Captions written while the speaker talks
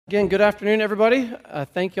Again, good afternoon, everybody.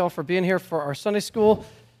 Thank you all for being here for our Sunday school.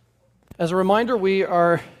 As a reminder, we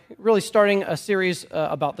are really starting a series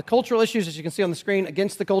about the cultural issues, as you can see on the screen,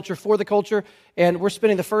 against the culture, for the culture. And we're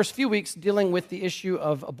spending the first few weeks dealing with the issue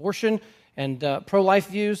of abortion and pro-life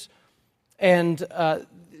views. And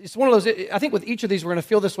it's one of those, I think with each of these we're going to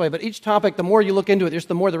feel this way, but each topic, the more you look into it, just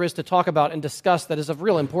the more there is to talk about and discuss that is of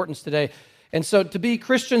real importance today. And so to be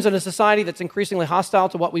Christians in a society that's increasingly hostile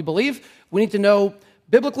to what we believe, we need to know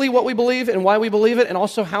biblically what we believe and why we believe it, and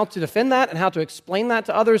also how to defend that and how to explain that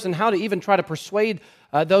to others and how to even try to persuade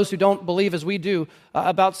those who don't believe as we do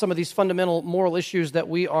about some of these fundamental moral issues that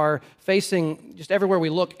we are facing just everywhere we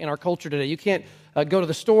look in our culture today. You can't go to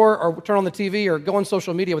the store or turn on the TV or go on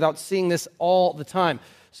social media without seeing this all the time.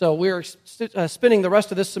 So we're spending the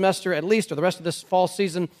rest of this semester at least, or the rest of this fall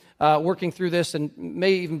season, working through this, and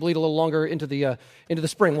may even bleed a little longer into the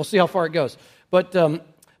spring. We'll see how far it goes. But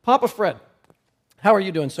Papa Fred, how are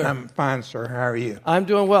you doing, sir? I'm fine, sir. How are you? I'm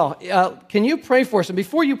doing well. Can you pray for us? And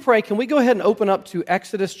before you pray, can we go ahead and open up to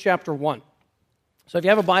Exodus chapter 1? So if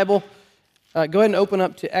you have a Bible, go ahead and open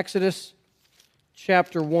up to Exodus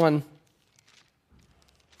chapter 1.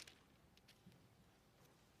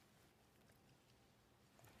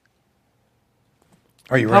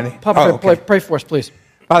 Are you ready? Papa, pray for us, please.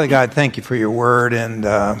 Father God, thank you for your word, and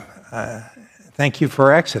thank you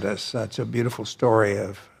for Exodus. It's a beautiful story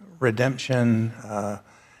of redemption,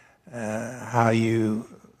 how you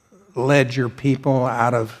led your people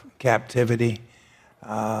out of captivity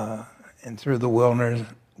and through the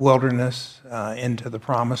wilderness into the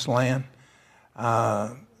promised land,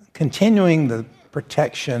 continuing the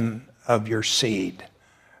protection of your seed,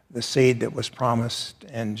 the seed that was promised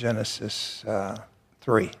in Genesis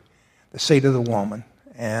 3, the seed of the woman.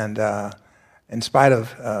 And in spite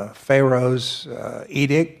of Pharaoh's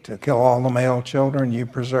edict to kill all the male children, you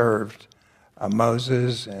preserved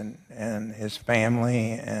Moses and his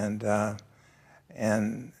family, and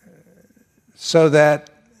so that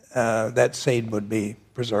that seed would be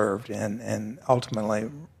preserved and ultimately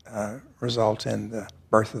result in the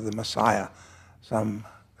birth of the Messiah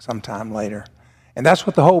sometime later. And that's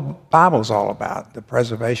what the whole Bible is all about, the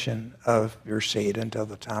preservation of your seed until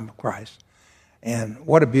the time of Christ. And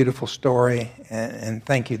what a beautiful story, and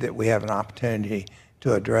thank you that we have an opportunity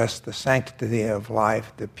to address the sanctity of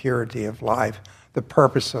life, the purity of life, the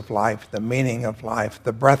purpose of life, the meaning of life,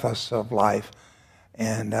 the breathos of life.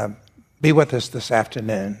 And be with us this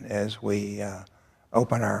afternoon as we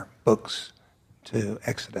open our books to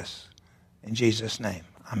Exodus. In Jesus' name,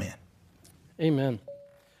 amen. Amen.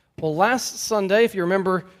 Well, last Sunday, if you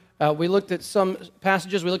remember, we looked at some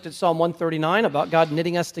passages. We looked at Psalm 139 about God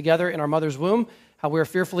knitting us together in our mother's womb, how we are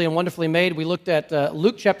fearfully and wonderfully made. We looked at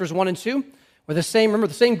Luke chapters 1 and 2, where the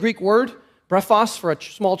same Greek word, brephos, for a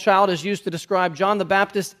small child is used to describe John the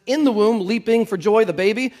Baptist in the womb, leaping for joy, the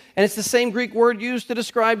baby. And it's the same Greek word used to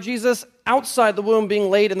describe Jesus outside the womb,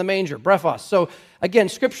 being laid in the manger, brephos. So again,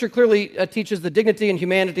 Scripture clearly teaches the dignity and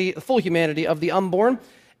humanity, the full humanity of the unborn.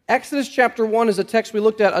 Exodus chapter 1 is a text we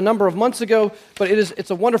looked at a number of months ago, but it's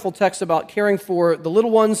a wonderful text about caring for the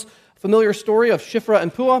little ones, familiar story of Shiphrah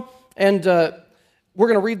and Puah, and we're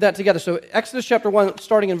going to read that together. So Exodus chapter 1,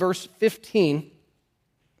 starting in verse 15.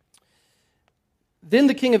 Then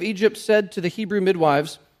the king of Egypt said to the Hebrew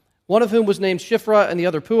midwives, one of whom was named Shiphrah and the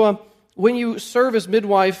other Puah, when you serve as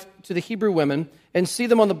midwife to the Hebrew women and see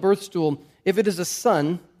them on the birth stool, if it is a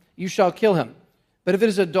son, you shall kill him, but if it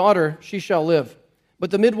is a daughter, she shall live. But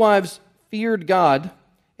the midwives feared God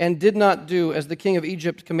and did not do as the king of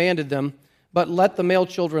Egypt commanded them, but let the male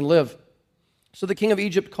children live. So the king of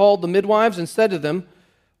Egypt called the midwives and said to them,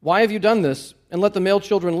 why have you done this, and let the male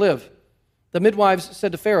children live? The midwives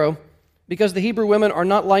said to Pharaoh, because the Hebrew women are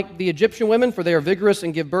not like the Egyptian women, for they are vigorous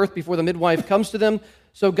and give birth before the midwife comes to them.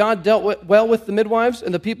 So God dealt well with the midwives,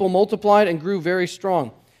 and the people multiplied and grew very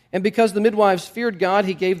strong. And because the midwives feared God,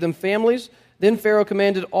 he gave them families. Then Pharaoh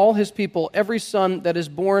commanded all his people, every son that is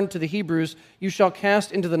born to the Hebrews you shall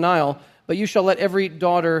cast into the Nile, but you shall let every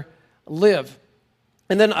daughter live.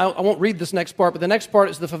 And then I won't read this next part, but the next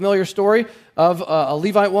part is the familiar story of a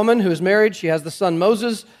Levite woman who is married. She has the son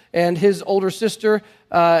Moses, and his older sister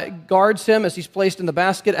guards him as he's placed in the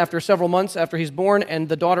basket after several months after he's born, and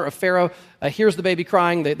the daughter of Pharaoh hears the baby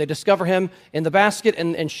crying. They discover him in the basket,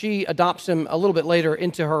 and she adopts him a little bit later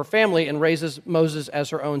into her family and raises Moses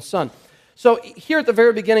as her own son. So here at the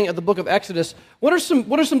very beginning of the book of Exodus, what are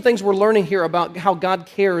some things we're learning here about how God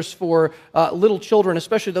cares for little children,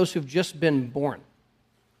 especially those who've just been born?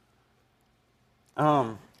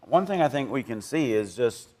 One thing I think we can see is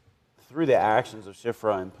just through the actions of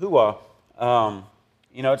Shiphrah and Puah,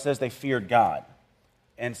 it says they feared God.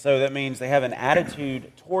 And so that means they have an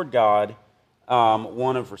attitude toward God,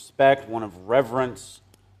 one of respect, one of reverence,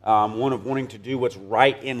 one of wanting to do what's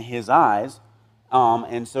right in his eyes.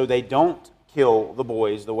 And so they don't kill the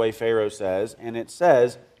boys the way Pharaoh says. And it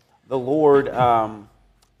says the Lord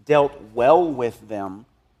dealt well with them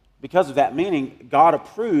because of that, meaning God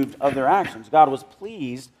approved of their actions. God was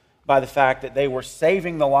pleased by the fact that they were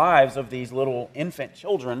saving the lives of these little infant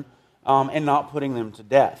children and not putting them to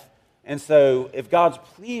death. And so if God's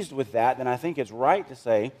pleased with that, then I think it's right to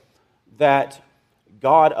say that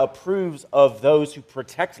God approves of those who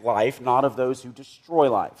protect life, not of those who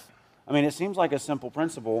destroy life. I mean, it seems like a simple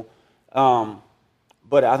principle,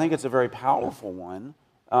 but I think it's a very powerful one.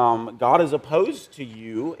 God is opposed to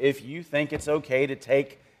you if you think it's okay to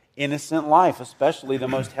take innocent life, especially the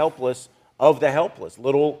most helpless of the helpless,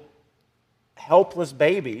 little helpless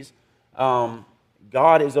babies.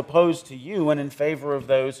 God is opposed to you and in favor of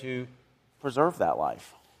those who preserve that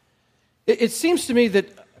life. It seems to me that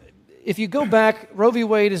if you go back, Roe v.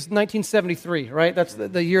 Wade is 1973, right? That's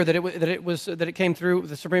the year that it came through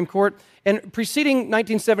the Supreme Court. And preceding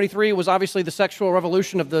 1973 was obviously the sexual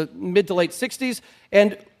revolution of the mid to late 60s.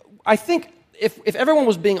 And I think if everyone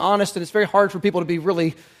was being honest, and it's very hard for people to be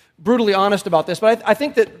really brutally honest about this, but I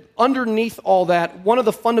think that underneath all that, one of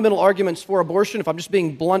the fundamental arguments for abortion, if I'm just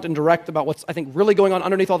being blunt and direct about what's, I think, really going on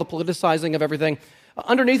underneath all the politicizing of everything,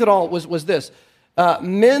 underneath it all was this.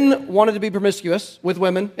 Men wanted to be promiscuous with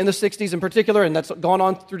women in the 60s in particular, and that's gone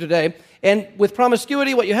on through today. And with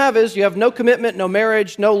promiscuity, what you have is you have no commitment, no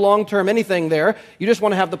marriage, no long-term anything there. You just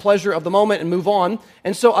want to have the pleasure of the moment and move on.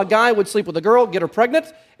 And so a guy would sleep with a girl, get her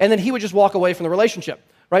pregnant, and then he would just walk away from the relationship.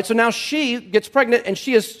 Right? So now she gets pregnant and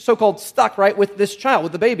she is so-called stuck, right, with this child,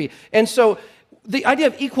 with the baby. And so the idea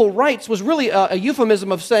of equal rights was really a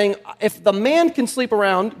euphemism of saying if the man can sleep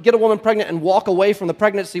around, get a woman pregnant, and walk away from the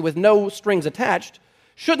pregnancy with no strings attached,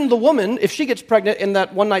 shouldn't the woman, if she gets pregnant in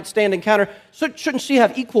that one-night stand encounter, shouldn't she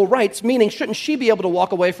have equal rights, meaning shouldn't she be able to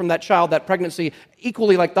walk away from that child, that pregnancy,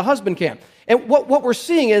 equally like the husband can? And what we're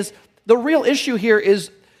seeing is the real issue here is,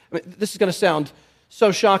 I mean, this is going to sound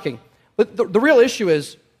so shocking, but the real issue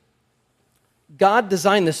is God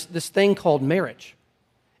designed this thing called marriage.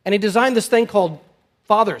 And he designed this thing called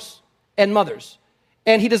fathers and mothers.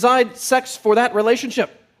 And he designed sex for that relationship,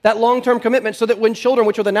 that long-term commitment, so that when children,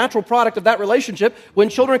 which are the natural product of that relationship, when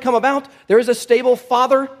children come about, there is a stable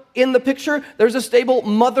father in the picture, there's a stable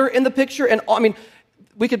mother in the picture. And I mean,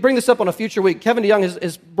 we could bring this up on a future week. Kevin DeYoung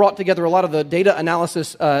has brought together a lot of the data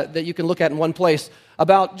analysis that you can look at in one place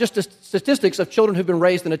about just the statistics of children who've been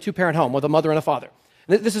raised in a two-parent home with a mother and a father.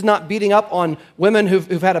 This is not beating up on women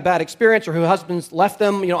who've had a bad experience or whose husbands left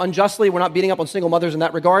them, unjustly. We're not beating up on single mothers in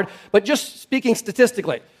that regard. But just speaking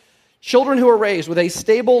statistically, children who are raised with a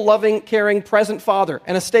stable, loving, caring, present father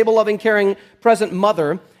and a stable, loving, caring, present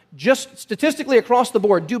mother, just statistically across the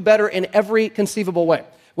board, do better in every conceivable way.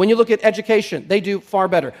 When you look at education, they do far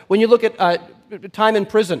better. When you look at time in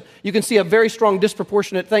prison, you can see a very strong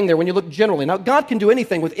disproportionate thing there when you look generally. Now, God can do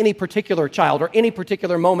anything with any particular child or any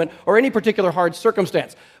particular moment or any particular hard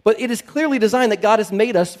circumstance, but it is clearly designed that God has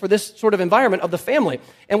made us for this sort of environment of the family.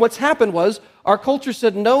 And what's happened was our culture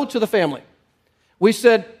said no to the family. We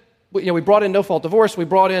said, we brought in no-fault divorce, we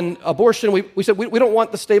brought in abortion, we said we don't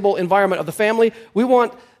want the stable environment of the family, we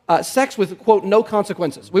want sex with, quote, no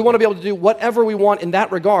consequences. We want to be able to do whatever we want in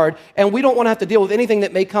that regard, and we don't want to have to deal with anything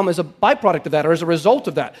that may come as a byproduct of that or as a result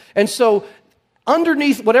of that. And so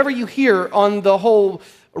underneath whatever you hear on the whole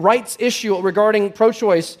rights issue regarding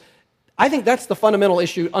pro-choice, I think that's the fundamental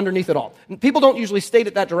issue underneath it all. People don't usually state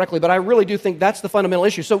it that directly, but I really do think that's the fundamental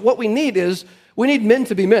issue. So what we need is, we need men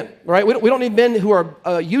to be men, right? We don't need men who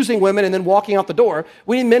are using women and then walking out the door.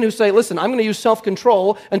 We need men who say, listen, I'm going to use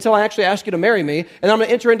self-control until I actually ask you to marry me, and I'm going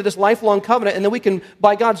to enter into this lifelong covenant, and then we can,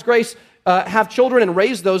 by God's grace, have children and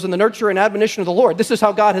raise those in the nurture and admonition of the Lord. This is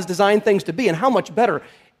how God has designed things to be, and how much better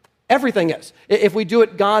everything is if we do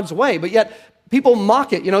it God's way. But yet, people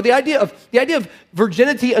mock it. The idea of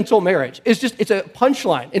virginity until marriage is just, it's a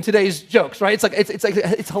punchline in today's jokes, right?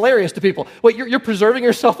 It's hilarious to people. Wait, you're preserving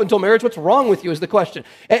yourself until marriage? What's wrong with you is the question.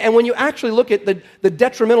 And when you actually look at the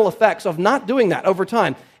detrimental effects of not doing that over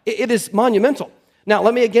time, it is monumental. Now,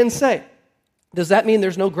 let me again say, does that mean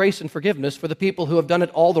there's no grace and forgiveness for the people who have done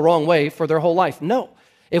it all the wrong way for their whole life? No.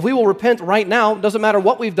 If we will repent right now, it doesn't matter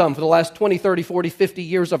what we've done for the last 20, 30, 40, 50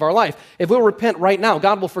 years of our life. If we'll repent right now,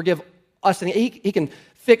 God will forgive us, and he can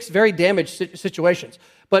fix very damaged situations.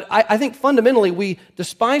 But I think fundamentally we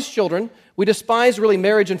despise children, we despise really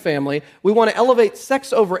marriage and family, we want to elevate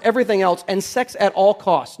sex over everything else, and sex at all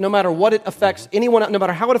costs, no matter what it affects anyone, no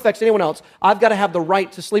matter how it affects anyone else, I've got to have the right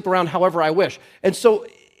to sleep around however I wish. And so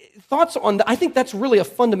Thoughts on that? I think that's really a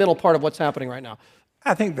fundamental part of what's happening right now.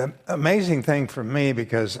 I think the amazing thing for me,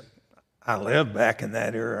 because I lived back in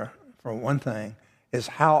that era, for one thing, is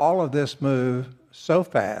how all of this moved so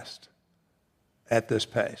fast at this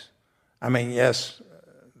pace. I mean, yes,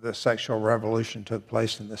 the sexual revolution took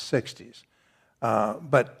place in the 60s,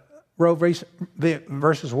 but Roe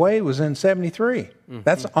versus Wade was in 73. Mm-hmm.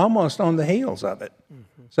 That's almost on the heels of it.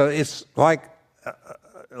 Mm-hmm. So it's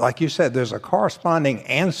like you said, there's a corresponding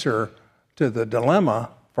answer to the dilemma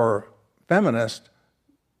for feminists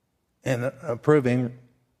in approving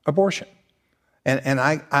abortion. And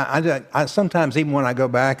I sometimes, even when I go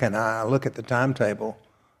back and I look at the timetable,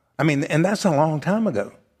 I mean, and that's a long time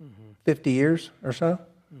ago, 50 years or so.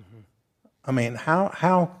 Mm-hmm. I mean,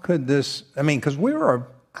 how could this, I mean, because we were,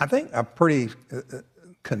 I think, a pretty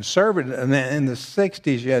conservative, and in the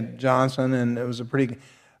 60s you had Johnson, and it was a pretty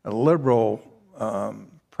liberal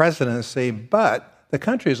presidency, but the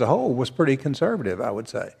country as a whole was pretty conservative, I would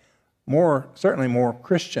say. Certainly more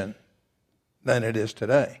Christian than it is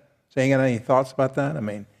today. So you got any thoughts about that? I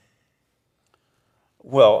mean,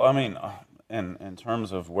 well, I mean, in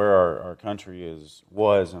terms of where our country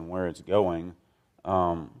was and where it's going,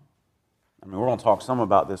 I mean, we're going to talk some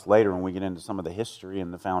about this later when we get into some of the history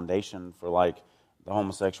and the foundation for like the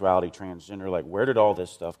homosexuality, transgender, like where did all this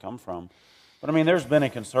stuff come from? But I mean, there's been a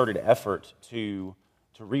concerted effort to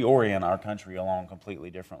reorient our country along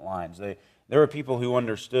completely different lines. There were people who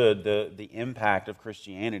understood the impact of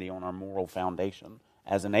Christianity on our moral foundation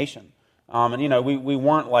as a nation. And, you know, we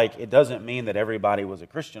weren't like, it doesn't mean that everybody was a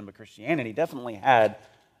Christian, but Christianity definitely had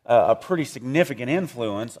a pretty significant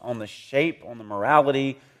influence on the shape, on the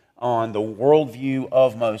morality, on the worldview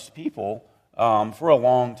of most people for a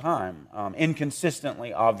long time.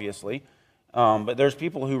 Inconsistently, obviously. But there's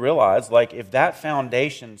people who realize, like, if that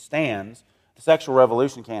foundation stands, the sexual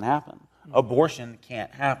revolution can't happen. Abortion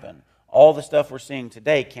can't happen. All the stuff we're seeing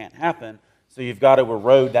today can't happen. So you've got to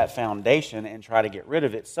erode that foundation and try to get rid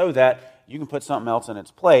of it so that you can put something else in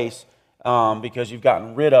its place because you've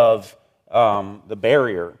gotten rid of the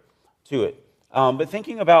barrier to it. But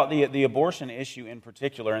thinking about the abortion issue in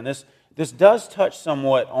particular, and this does touch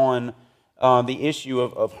somewhat on the issue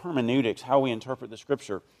of hermeneutics, how we interpret the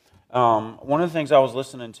Scripture. One of the things I was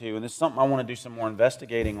listening to, and this is something I want to do some more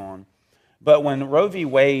investigating on, but when Roe v.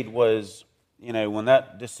 Wade was, you know, when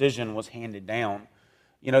that decision was handed down,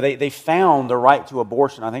 you know, they found the right to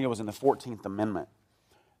abortion. I think it was in the 14th Amendment.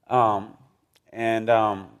 And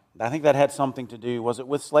I think that had something to do, was it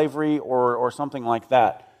with slavery or something like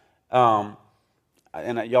that? And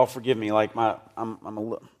y'all forgive me, like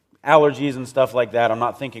allergies and stuff like that. I'm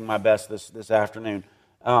not thinking my best this afternoon.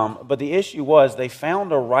 But the issue was they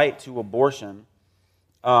found a right to abortion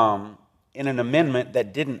in an amendment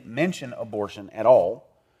that didn't mention abortion at all.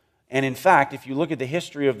 And in fact, if you look at the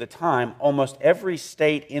history of the time, almost every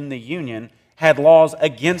state in the Union had laws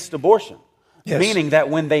against abortion. Yes. Meaning that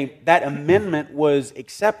when that amendment was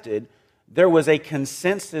accepted, there was a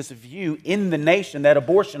consensus view in the nation that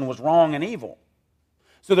abortion was wrong and evil.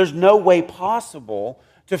 So there's no way possible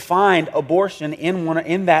to find abortion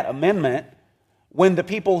in that amendment when the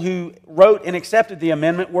people who wrote and accepted the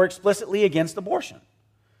amendment were explicitly against abortion.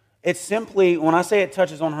 It's simply, when I say it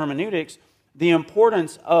touches on hermeneutics, the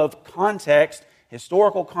importance of context,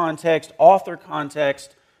 historical context, author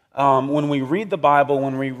context. When we read the Bible,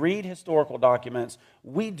 when we read historical documents,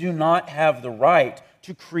 we do not have the right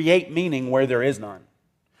to create meaning where there is none.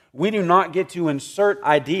 We do not get to insert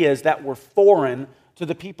ideas that were foreign to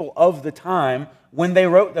the people of the time when they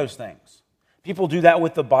wrote those things. People do that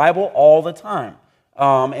with the Bible all the time,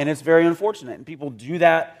 and it's very unfortunate. And people do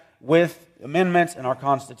that with amendments in our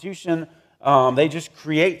Constitution. They just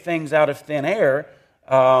create things out of thin air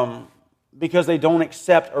because they don't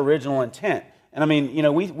accept original intent. And I mean, you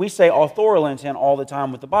know, we say authorial intent all the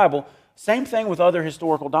time with the Bible. Same thing with other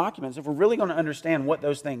historical documents. If we're really going to understand what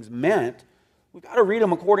those things meant, we've got to read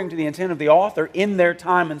them according to the intent of the author in their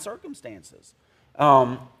time and circumstances.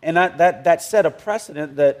 And that set a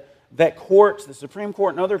precedent that courts, the Supreme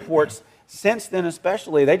Court and other courts, since then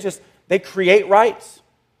especially, they create rights.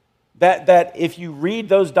 That if you read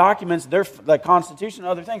those documents, the Constitution and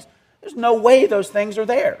other things, there's no way those things are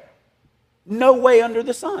there. No way under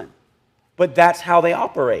the sun. But that's how they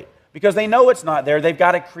operate. Because they know it's not there. They've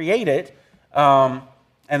got to create it. And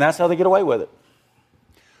that's how they get away with it.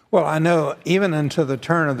 Well, I know even into the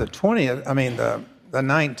turn of the 20th, I mean the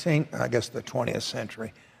 19th, I guess the 20th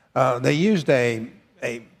century, they used a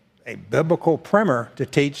biblical primer to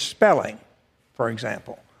teach spelling, for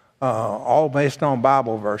example. All based on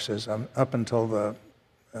Bible verses up until the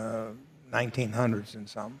 1900s and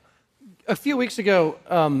some. A few weeks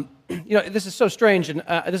ago, this is so strange, and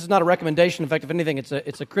this is not a recommendation. In fact, if anything,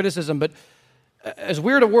 it's a criticism. But as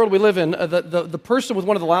weird a world we live in, the person with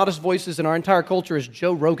one of the loudest voices in our entire culture is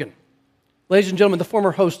Joe Rogan. Ladies and gentlemen, the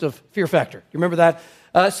former host of Fear Factor. You remember that?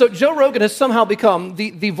 So Joe Rogan has somehow become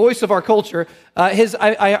the voice of our culture. I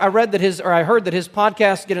heard that his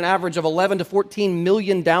podcasts get an average of 11 to 14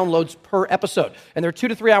 million downloads per episode. And they're 2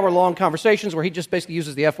 to 3 hour long conversations where he just basically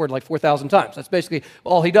uses the F word like 4,000 times. That's basically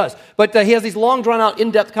all he does. But he has these long, drawn out,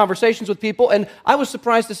 in-depth conversations with people. And I was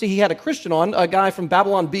surprised to see he had a Christian on, a guy from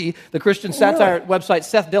Babylon Bee, the Christian satire website,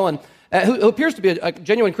 Seth Dillon, who appears to be a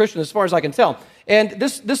genuine Christian as far as I can tell. And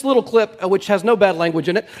this little clip, which has no bad language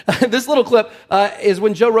in it, this little clip is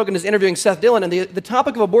when Joe Rogan is interviewing Seth Dillon, and the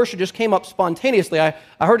topic of abortion just came up spontaneously. I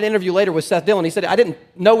heard an interview later with Seth Dillon. He said, I didn't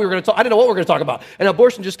know what we were going to talk about. And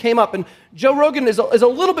abortion just came up. And Joe Rogan is a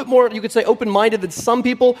little bit more, you could say, open-minded than some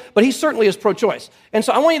people, but he certainly is pro-choice. And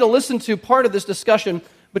so I want you to listen to part of this discussion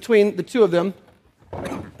between the two of them.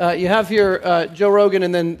 You have here Joe Rogan,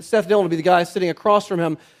 and then Seth Dillon will be the guy sitting across from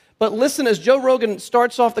him. But listen as Joe Rogan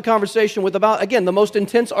starts off the conversation with about, again, the most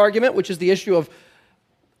intense argument, which is the issue of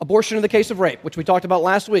abortion in the case of rape, which we talked about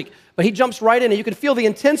last week. But he jumps right in, and you can feel the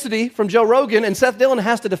intensity from Joe Rogan, and Seth Dillon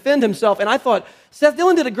has to defend himself. And I thought Seth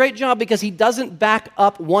Dillon did a great job because he doesn't back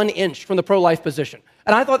up 1 inch from the pro-life position.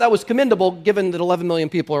 And I thought that was commendable, given that 11 million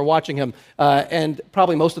people are watching him, and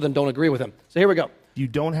probably most of them don't agree with him. So here we go. You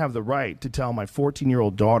don't have the right to tell my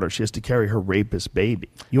 14-year-old daughter she has to carry her rapist baby.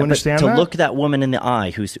 You understand that? To look that woman in the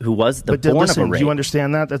eye who was the born of a rape. Do you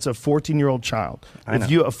understand that? That's a 14-year-old child. If a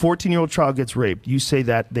 14-year-old child gets raped, you say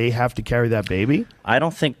that they have to carry that baby? I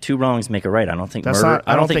don't think two wrongs make a right. I don't think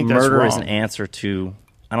murder is an answer to.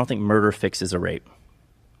 I don't think murder fixes a rape.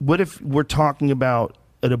 What if we're talking about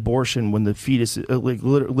an abortion when the fetus,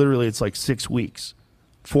 literally, it's like 6 weeks,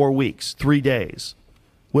 4 weeks, 3 days?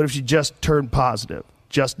 What if she just turned positive,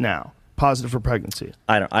 just now, positive for pregnancy?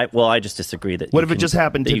 I just disagree that. What if it just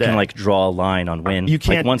happened today? You can draw a line on when. You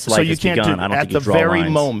can't. Once life has begun, I don't think you draw lines. At the very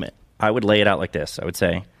moment. I would lay it out like this. I would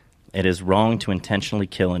say, it is wrong to intentionally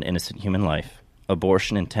kill an innocent human life.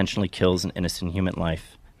 Abortion intentionally kills an innocent human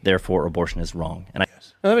life. Therefore, abortion is wrong. And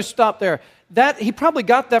let me stop there. He probably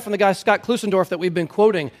got that from the guy Scott Klusendorf that we've been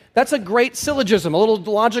quoting. That's a great syllogism, a little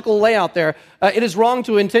logical layout there. It is wrong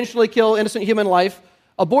to intentionally kill innocent human life.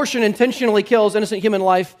 Abortion intentionally kills innocent human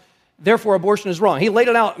life, therefore abortion is wrong. He laid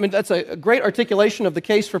it out. I mean, that's a great articulation of the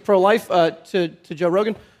case for pro-life to Joe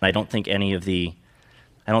Rogan. I don't think any of the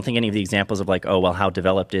examples of how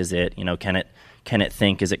developed is it? Can it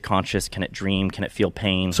think? Is it conscious? Can it dream? Can it feel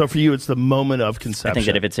pain? So for you, it's the moment of conception. I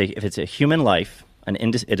think that if it's a human life,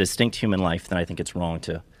 a distinct human life, then I think it's wrong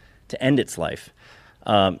to end its life.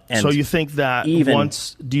 So you think that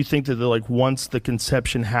once the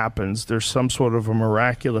conception happens, there's some sort of a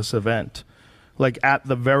miraculous event, at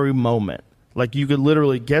the very moment, you could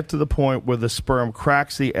literally get to the point where the sperm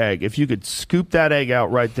cracks the egg. If you could scoop that egg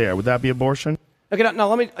out right there, would that be abortion? Okay,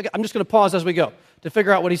 now I'm just going to pause as we go to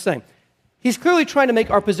figure out what he's saying. He's clearly trying to make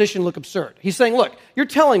our position look absurd. He's saying, look, you're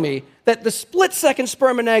telling me that the split-second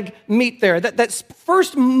sperm and egg meet there, that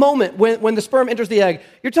first moment when the sperm enters the egg,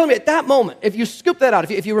 you're telling me at that moment, if you scoop that out,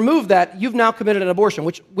 if you remove that, you've now committed an abortion,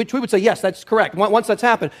 which we would say, yes, that's correct, once that's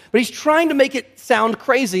happened. But he's trying to make it sound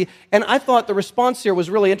crazy, and I thought the response here was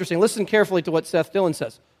really interesting. Listen carefully to what Seth Dillon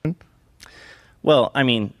says. Well,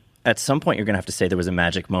 at some point you're going to have to say there was a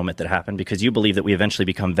magic moment that happened because you believe that we eventually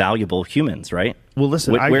become valuable humans, right? Well,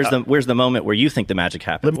 listen, where's the moment where you think the magic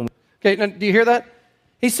happened? Okay, now, do you hear that?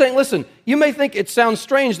 He's saying, listen, you may think it sounds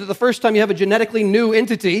strange that the first time you have a genetically new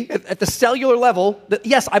entity at the cellular level, that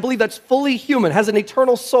yes, I believe that's fully human, has an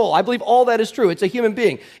eternal soul. I believe all that is true. It's a human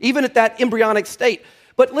being, even at that embryonic state.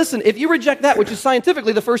 But listen, if you reject that, which is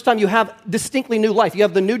scientifically the first time you have distinctly new life, you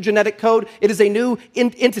have the new genetic code, it is a new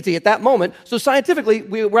entity at that moment. So scientifically,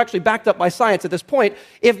 we're actually backed up by science at this point.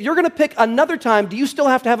 If you're going to pick another time, do you still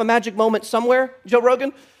have to have a magic moment somewhere, Joe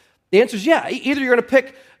Rogan? The answer is yeah. Either you're going to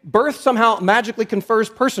pick birth somehow magically confers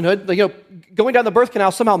personhood, going down the birth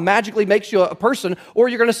canal somehow magically makes you a person, or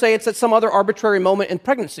you're going to say it's at some other arbitrary moment in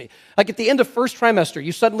pregnancy. Like at the end of first trimester,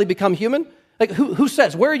 you suddenly become human? Who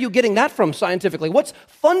says? Where are you getting that from scientifically? What's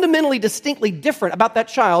fundamentally, distinctly different about that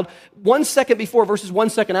child 1 second before versus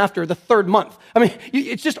 1 second after the third month?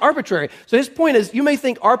 It's just arbitrary. So his point is, you may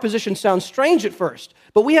think our position sounds strange at first,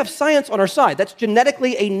 but we have science on our side. That's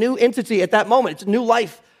genetically a new entity at that moment. It's a new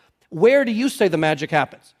life. Where do you say the magic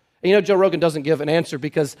happens? And Joe Rogan doesn't give an answer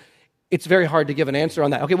because it's very hard to give an answer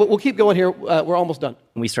on that. Okay, we'll keep going here. We're almost done.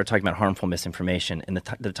 We start talking about harmful misinformation and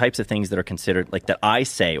the types of things that are considered, like that I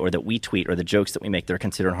say or that we tweet or the jokes that we make that are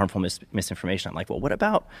considered harmful misinformation. I'm like, well, what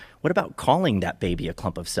about calling that baby a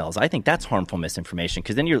clump of cells? I think that's harmful misinformation,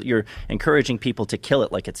 because then you're encouraging people to kill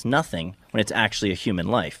it like it's nothing when it's actually a human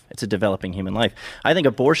life. It's a developing human life. I think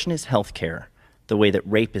abortion is health care the way that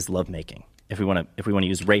rape is lovemaking. If we want to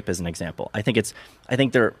use rape as an example, I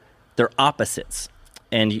think they're opposites.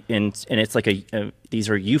 And it's like these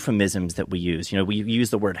are euphemisms that we use. We use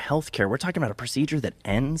the word healthcare. We're talking about a procedure that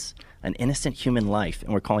ends an innocent human life,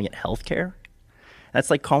 and we're calling it healthcare. That's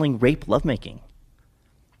like calling rape lovemaking.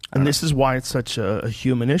 And this is why it's such a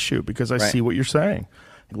human issue, because I see what you're saying.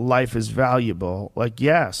 Life is valuable. Like,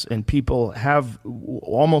 yes, and people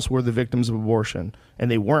almost were the victims of abortion,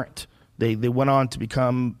 and they weren't. They went on to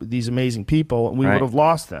become these amazing people, and we would have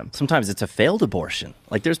lost them. Sometimes it's a failed abortion.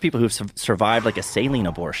 Like, there's people who've survived like a saline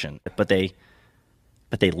abortion, but they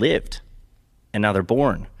lived, and now they're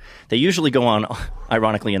born. They usually go on,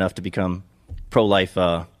 ironically enough, to become pro-life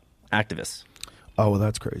activists. Oh, well,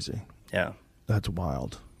 that's crazy. Yeah. That's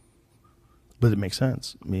wild. But it makes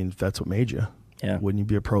sense. I mean, if that's what made you, wouldn't you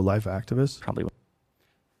be a pro-life activist? Probably would.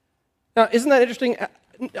 Now, isn't that interesting?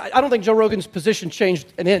 I don't think Joe Rogan's position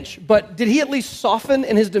changed an inch, but did he at least soften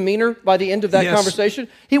in his demeanor by the end of that conversation?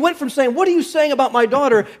 He went from saying, "What are you saying about my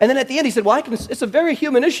daughter?" And then at the end he said, "Well, it's a very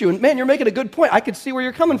human issue, and man, you're making a good point. I could see where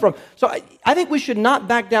you're coming from." So I think we should not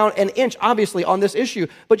back down an inch, obviously, on this issue,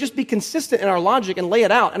 but just be consistent in our logic and lay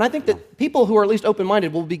it out. And I think that people who are at least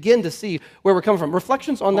open-minded will begin to see where we're coming from.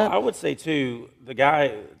 Reflections on that? I would say, too, the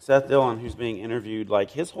guy, Seth Dillon, who's being interviewed,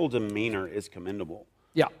 like, his whole demeanor is commendable.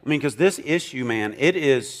 Yeah. I mean, because this issue, man, it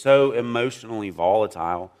is so emotionally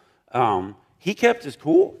volatile. He kept his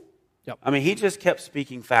cool. Yep. I mean, he just kept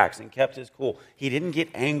speaking facts and kept his cool. He didn't get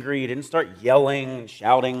angry. He didn't start yelling and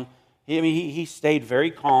shouting. He stayed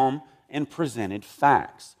very calm and presented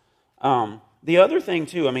facts. The other thing,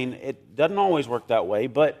 too, I mean, it doesn't always work that way,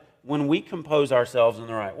 but when we compose ourselves in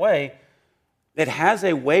the right way, it has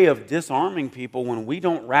a way of disarming people when we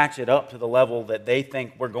don't ratchet up to the level that they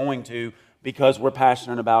think we're going to, because we're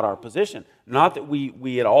passionate about our position. Not that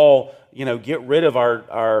we at all, get rid of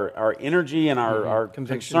our energy and our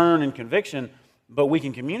concern and conviction, but we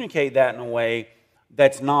can communicate that in a way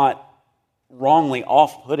that's not wrongly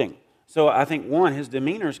off-putting. So I think, one, his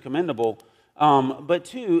demeanor is commendable, but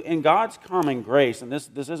two, in God's common grace, and this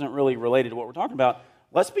isn't really related to what we're talking about,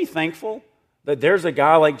 let's be thankful that there's a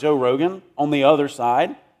guy like Joe Rogan on the other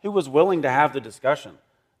side who was willing to have the discussion.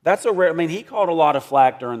 That's a rare. I mean, he caught a lot of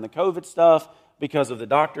flack during the COVID stuff because of the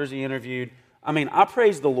doctors he interviewed. I mean, I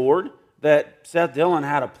praise the Lord that Seth Dillon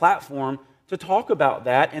had a platform to talk about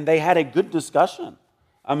that, and they had a good discussion.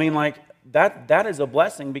 I mean, like, that is a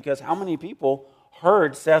blessing, because how many people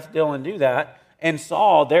heard Seth Dillon do that and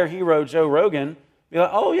saw their hero Joe Rogan be like,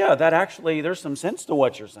 "Oh yeah, that actually, there's some sense to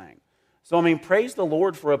what you're saying." So I mean, praise the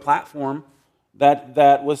Lord for a platform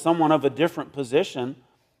that was someone of a different position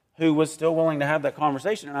who was still willing to have that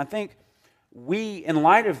conversation. And I think we, in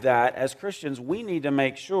light of that, as Christians, we need to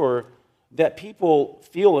make sure that people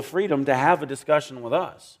feel the freedom to have a discussion with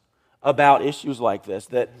us about issues like this.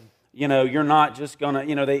 That, you're not just going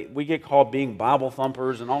to, we get called being Bible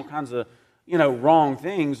thumpers and all kinds of, wrong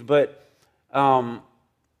things. But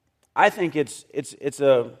I think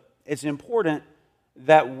it's important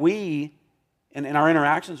that we, in our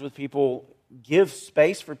interactions with people, give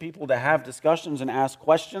space for people to have discussions and ask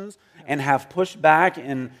questions and have pushback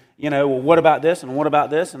and, well, what about this and what about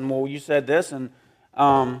this and, well, you said this. And,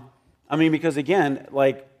 because again,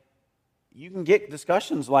 like, you can get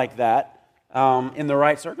discussions like that in the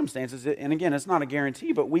right circumstances. And again, it's not a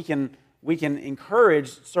guarantee, but we can encourage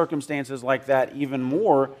circumstances like that even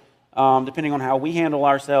more, depending on how we handle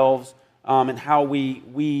ourselves and how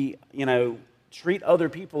we treat other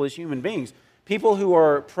people as human beings. People who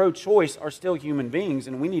are pro-choice are still human beings,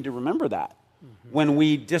 and we need to remember that when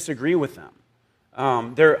we disagree with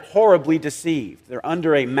them. They're horribly deceived. They're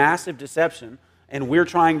under a massive deception, and we're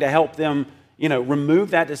trying to help them,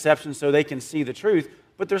 remove that deception so they can see the truth,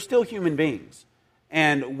 but they're still human beings.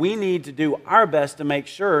 And we need to do our best to make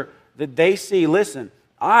sure that they see, listen,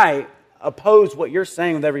 I oppose what you're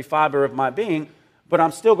saying with every fiber of my being, but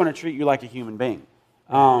I'm still going to treat you like a human being.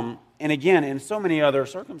 And again, in so many other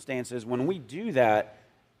circumstances, when we do that,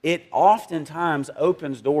 it oftentimes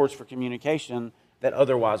opens doors for communication that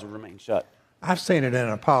otherwise would remain shut. I've seen it in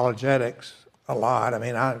apologetics a lot. I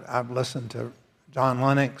mean, I've listened to John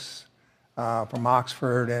Lennox from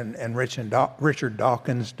Oxford and Richard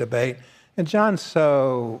Dawkins' debate. And John's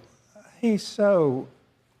he's so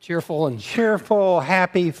cheerful,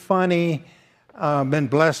 happy, funny. been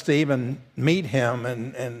blessed to even meet him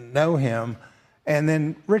and know him. And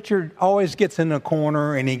then Richard always gets in a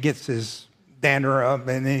corner and he gets his dander up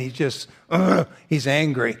and then he's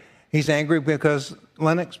angry. He's angry because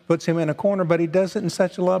Lennox puts him in a corner, but he does it in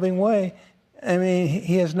such a loving way. I mean,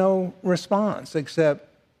 he has no response except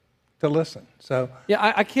to listen. So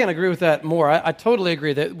yeah, I can't agree with that more. I totally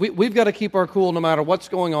agree that we've got to keep our cool no matter what's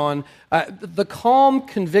going on. The calm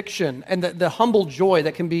conviction and the humble joy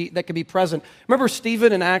that can be present. Remember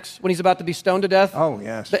Stephen in Acts when he's about to be stoned to death? Oh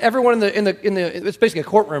yes. Everyone in the it's basically a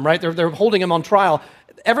courtroom, right? They're holding him on trial.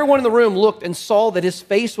 Everyone in the room looked and saw that his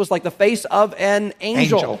face was like the face of an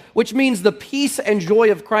angel, which means the peace and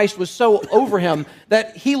joy of Christ was so over him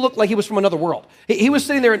that he looked like he was from another world. He was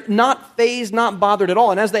sitting there not fazed, not bothered at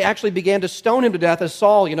all. And as they actually began to stone him to death, as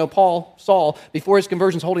Saul, Saul, before his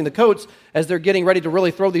conversion's holding the coats, as they're getting ready to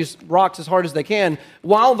really throw these rocks as hard as they can,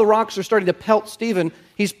 while the rocks are starting to pelt Stephen,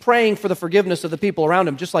 he's praying for the forgiveness of the people around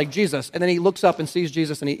him, just like Jesus. And then he looks up and sees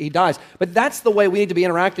Jesus and he dies. But that's the way we need to be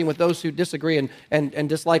interacting with those who disagree and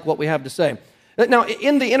dislike what we have to say. Now,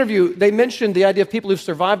 in the interview, they mentioned the idea of people who've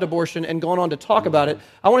survived abortion and gone on to talk about it.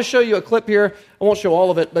 I want to show you a clip here. I won't show all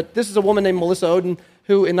of it, but this is a woman named Melissa Oden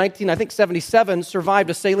who in 1977 survived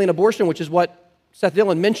a saline abortion, which is what Seth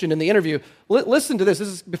Dillon mentioned in the interview. Listen to this. This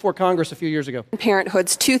is before Congress a few years ago.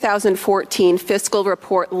 Parenthood's 2014 fiscal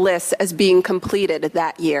report lists as being completed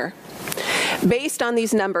that year. Based on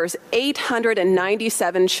these numbers,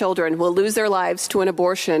 897 children will lose their lives to an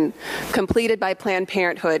abortion completed by Planned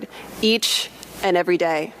Parenthood each and every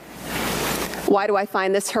day. Why do I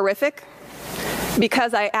find this horrific?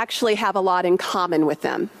 Because I actually have a lot in common with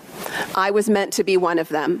them. I was meant to be one of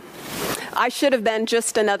them. I should have been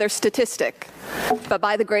just another statistic, but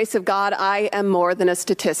by the grace of God, I am more than a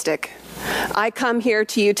statistic. I come here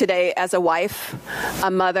to you today as a wife, a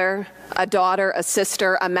mother, a daughter, a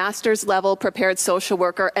sister, a master's level prepared social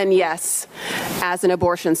worker, and yes, as an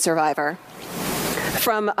abortion survivor.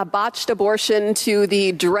 From a botched abortion to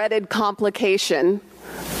the dreaded complication,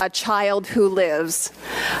 a child who lives,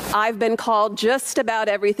 I've been called just about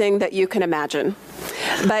everything that you can imagine.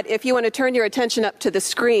 But if you want to turn your attention up to the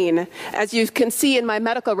screen, as you can see in my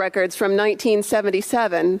medical records from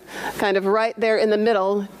 1977, kind of right there in the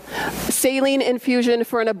middle, saline infusion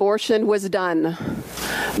for an abortion was done,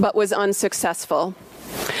 but was unsuccessful.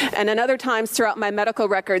 And in other times throughout my medical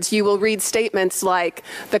records, you will read statements like,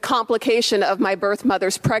 the complication of my birth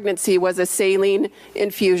mother's pregnancy was a saline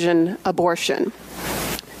infusion abortion.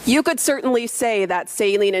 You could certainly say that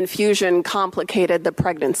saline infusion complicated the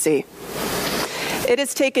pregnancy. It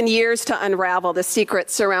has taken years to unravel the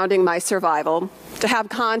secrets surrounding my survival, to have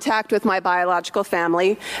contact with my biological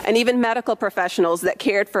family, and even medical professionals that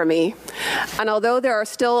cared for me. And although there are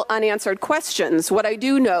still unanswered questions, what I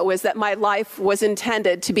do know is that my life was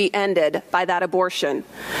intended to be ended by that abortion.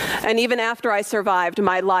 And even after I survived,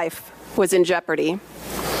 my life was in jeopardy.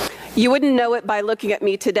 You wouldn't know it by looking at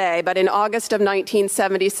me today, but in August of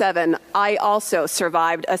 1977, I also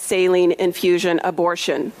survived a saline infusion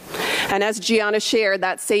abortion. And as Gianna shared,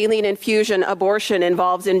 that saline infusion abortion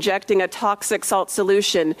involves injecting a toxic salt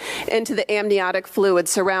solution into the amniotic fluid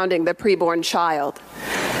surrounding the preborn child.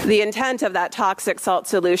 The intent of that toxic salt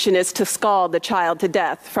solution is to scald the child to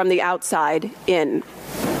death from the outside in.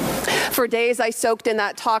 For days, I soaked in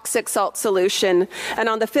that toxic salt solution, and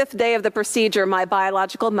on the 5th day of the procedure, my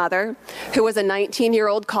biological mother, who was a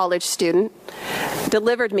 19-year-old college student,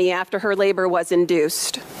 delivered me after her labor was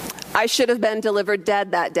induced. I should have been delivered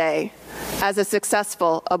dead that day as a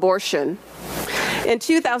successful abortion. In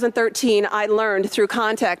 2013, I learned through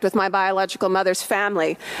contact with my biological mother's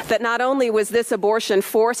family that not only was this abortion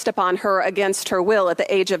forced upon her against her will at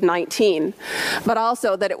the age of 19, but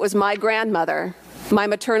also that it was my grandmother, my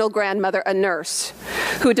maternal grandmother, a nurse,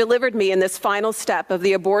 who delivered me in this final step of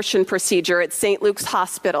the abortion procedure at St. Luke's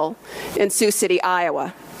Hospital in Sioux City,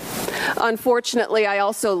 Iowa. Unfortunately, I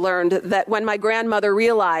also learned that when my grandmother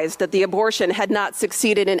realized that the abortion had not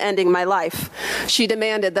succeeded in ending my life, she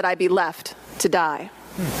demanded that I be left to die.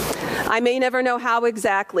 I may never know how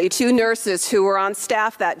exactly 2 nurses who were on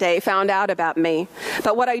staff that day found out about me,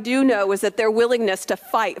 but what I do know is that their willingness to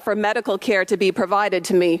fight for medical care to be provided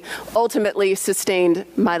to me ultimately sustained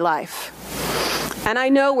my life. And I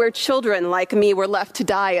know where children like me were left to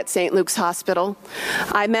die at St. Luke's Hospital.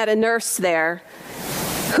 I met a nurse there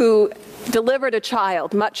who delivered a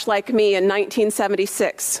child much like me in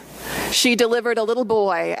 1976. She delivered a little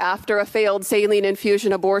boy after a failed saline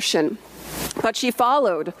infusion abortion. But she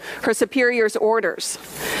followed her superior's orders,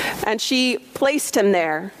 and she placed him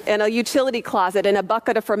there in a utility closet in a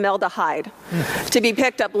bucket of formaldehyde to be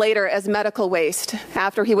picked up later as medical waste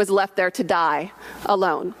after he was left there to die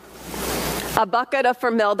alone. A bucket of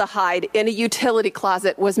formaldehyde in a utility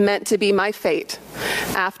closet was meant to be my fate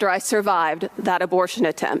after I survived that abortion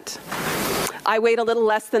attempt. I weighed a little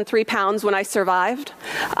less than 3 pounds when I survived.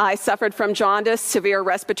 I suffered from jaundice, severe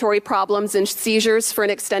respiratory problems, and seizures for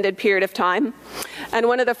an extended period of time. And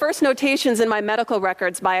one of the first notations in my medical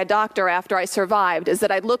records by a doctor after I survived is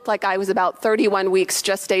that I looked like I was about 31 weeks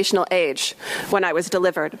gestational age when I was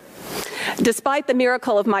delivered. Despite the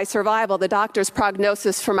miracle of my survival, the doctor's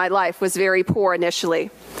prognosis for my life was very poor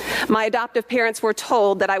initially. My adoptive parents were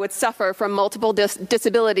told that I would suffer from multiple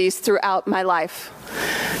disabilities throughout my life.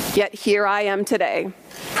 Yet here I am today,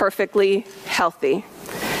 perfectly healthy.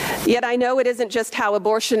 Yet I know it isn't just how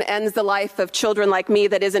abortion ends the life of children like me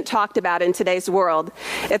that isn't talked about in today's world.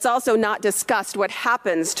 It's also not discussed what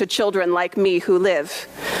happens to children like me who live.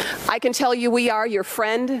 I can tell you we are your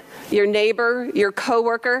friend, your neighbor, your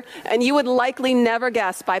coworker, and you would likely never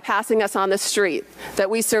guess by passing us on the street that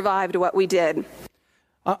we survived what we did.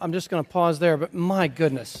 I'm just going to pause there, but my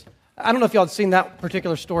goodness. I don't know if y'all had seen that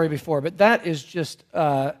particular story before, but that is just...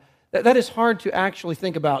 that is hard to actually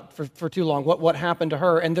think about for too long, what happened to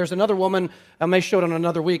her. And there's another woman, I may show it on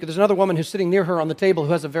another week, there's another woman who's sitting near her on the table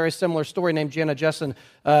who has a very similar story named Jana Jessen,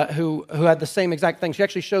 who had the same exact thing. She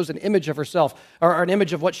actually shows an image of herself, or an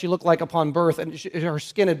image of what she looked like upon birth, and her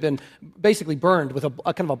skin had been basically burned with a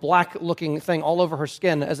kind of a black-looking thing all over her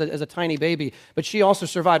skin as a tiny baby. But she also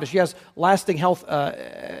survived. She has lasting health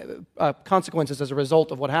consequences as a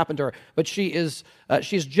result of what happened to her. But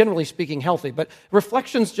she's generally speaking healthy. But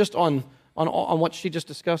reflections just on what she just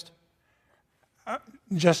discussed?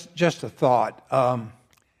 Just a thought.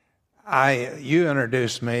 You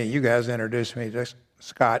guys introduced me to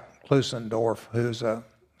Scott Klusendorf, who's a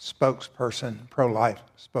spokesperson, pro-life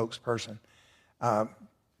spokesperson.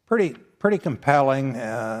 Pretty compelling,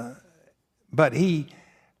 but he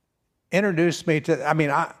introduced me to,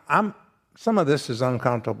 I'm some of this is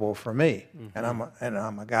uncomfortable for me, and I'm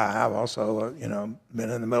a guy. I've also been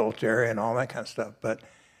in the military and all that kind of stuff. But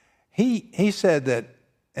he said that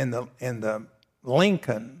in the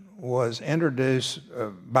Lincoln was introduced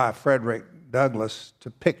by Frederick Douglass to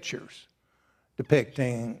pictures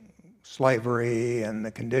depicting slavery and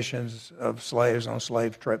the conditions of slaves on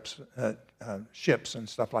slave trips, ships and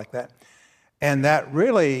stuff like that, and that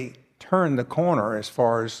really turned the corner as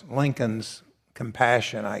far as Lincoln's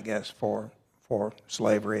compassion, I guess, for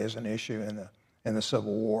slavery as an issue in the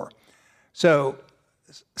Civil War. So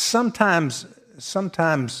sometimes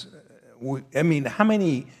how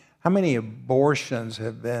many abortions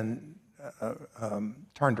have been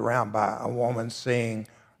turned around by a woman seeing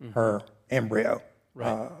her embryo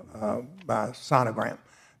by sonogram,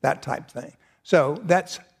 that type thing. So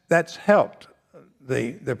that's helped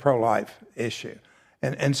the pro-life issue,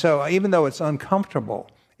 and so even though it's uncomfortable,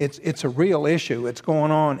 it's a real issue. It's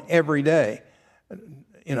going on every day.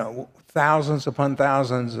 Thousands upon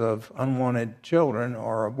thousands of unwanted children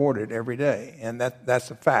are aborted every day, and that's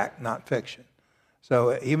a fact, not fiction.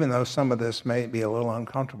 So even though some of this may be a little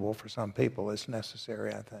uncomfortable for some people, it's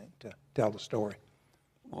necessary, I think, to tell the story.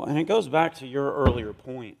 Well, and it goes back to your earlier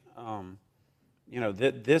point.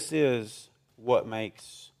 This is what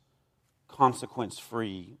makes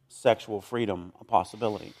consequence-free sexual freedom a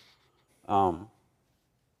possibility.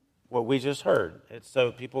 What we just heard, it's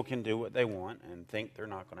so people can do what they want and think they're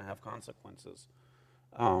not going to have consequences.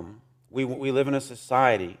 We live in a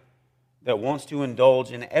society that wants to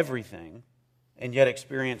indulge in everything and yet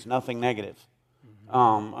experience nothing negative.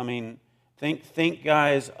 Think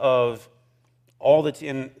guys of all that's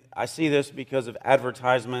in. I see this because of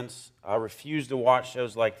advertisements. I refuse to watch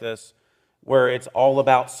shows like this where it's all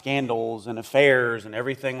about scandals and affairs and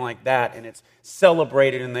everything like that, and it's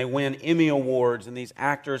celebrated and they win Emmy Awards, and these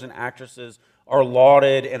actors and actresses are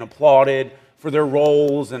lauded and applauded for their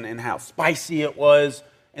roles and how spicy it was.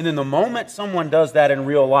 And then the moment someone does that in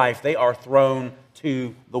real life, they are thrown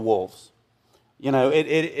to the wolves.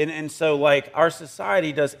 And so like our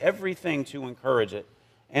society does everything to encourage it.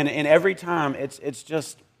 And every time it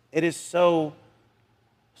is so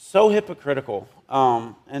hypocritical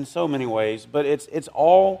in so many ways, but it's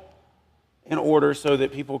all in order so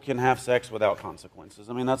that people can have sex without consequences.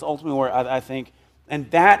 That's ultimately where I think, and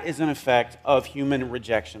that is an effect of human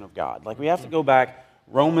rejection of God. Like we have to go back.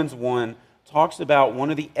 Romans 1 talks about one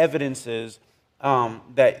of the evidences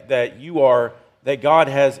that God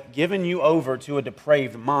has given you over to a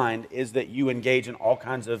depraved mind is that you engage in all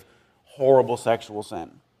kinds of horrible sexual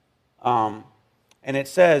sin. And it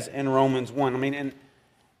says in Romans 1,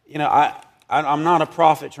 I'm not a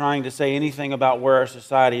prophet trying to say anything about where our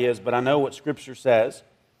society is, but I know what Scripture says.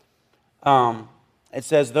 It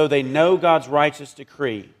says, though they know God's righteous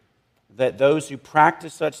decree, that those who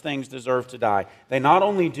practice such things deserve to die. They not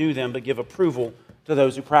only do them, but give approval to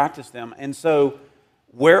those who practice them. And so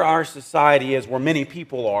where our society is, where many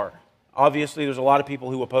people are, obviously there's a lot of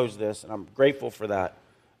people who oppose this, and I'm grateful for that.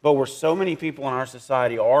 But where so many people in our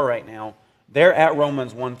society are right now, they're at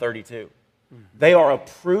Romans 1:32. They are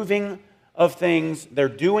approving of things, they're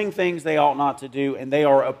doing things they ought not to do, and they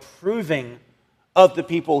are approving of the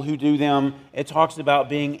people who do them. It talks about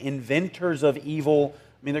being inventors of evil.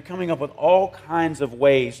 I mean, they're coming up with all kinds of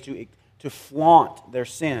ways to flaunt their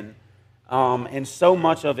sin. And so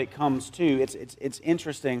much of it comes to, it's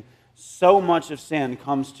interesting, so much of sin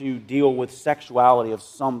comes to deal with sexuality of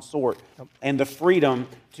some sort and the freedom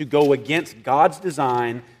to go against God's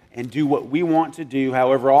design and do what we want to do,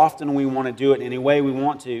 however often we want to do it, in any way we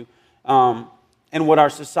want to. And what our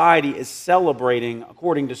society is celebrating,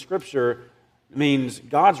 according to Scripture, means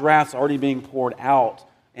God's wrath's already being poured out,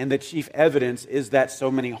 and the chief evidence is that so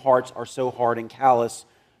many hearts are so hard and callous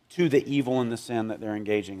to the evil and the sin that they're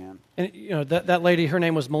engaging in. And you know, that lady, her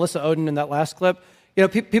name was Melissa Oden in that last clip. You know,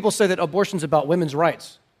 people say that abortion's about women's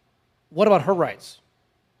rights. What about her rights?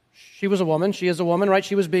 She was a woman. She is a woman, right?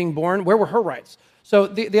 She was being born. Where were her rights? So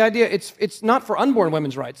the idea, it's not for unborn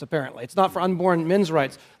women's rights, apparently. It's not for unborn men's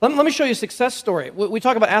rights. Let me show you a success story. We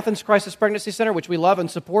talk about Athens Crisis Pregnancy Center, which we love and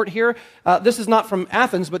support here. This is not from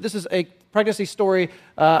Athens, but this is a pregnancy story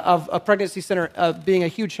of a pregnancy center being a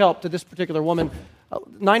huge help to this particular woman.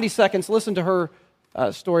 90 seconds, listen to her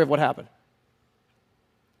story of what happened.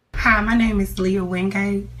 Hi, my name is Leah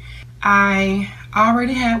Wingate. I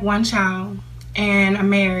already had one child and a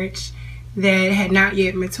marriage that had not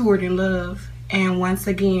yet matured in love. And once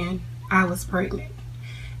again, I was pregnant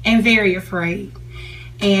and very afraid.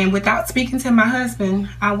 And without speaking to my husband,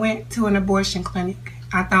 I went to an abortion clinic.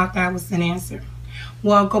 I thought that was an answer.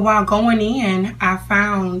 Well, while going in, I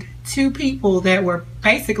found two people that were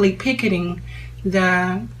basically picketing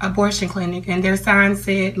the abortion clinic, and their sign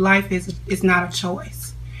said, "Life is not a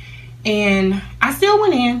choice." And I still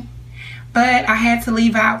went in, but I had to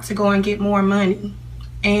leave out to go and get more money.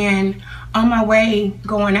 And on my way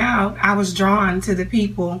going out, I was drawn to the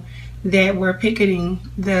people that were picketing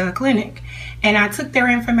the clinic. And I took their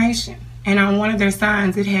information. And on one of their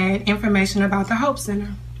signs, it had information about the Hope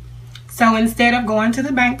Center. So instead of going to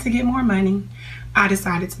the bank to get more money, I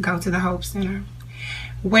decided to go to the Hope Center,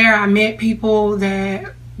 where I met people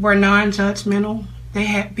that were non-judgmental. They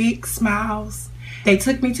had big smiles. They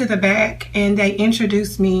took me to the back and they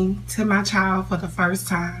introduced me to my child for the first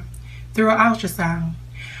time through an ultrasound.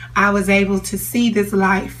 I was able to see this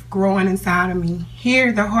life growing inside of me,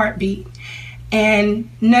 hear the heartbeat, and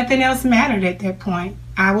nothing else mattered at that point.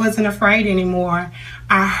 I wasn't afraid anymore.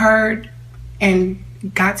 I heard and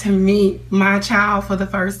got to meet my child for the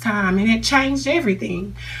first time, and it changed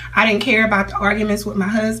everything. I didn't care about the arguments with my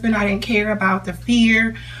husband. I didn't care about the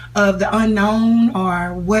fear of the unknown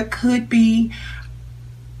or what could be.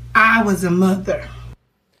 I was a mother.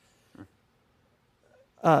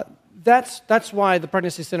 That's why the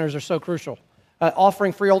pregnancy centers are so crucial.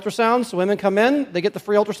 Offering free ultrasounds, so women come in, they get the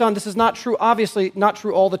free ultrasound. This is not true, obviously not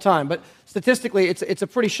true all the time, but statistically, it's a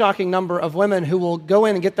pretty shocking number of women who will go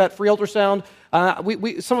in and get that free ultrasound.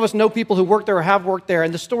 Some of us know people who work there or have worked there,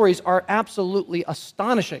 and the stories are absolutely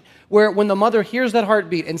astonishing. Where when the mother hears that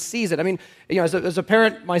heartbeat and sees it, I mean, you know, as a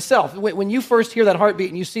parent myself, when you first hear that heartbeat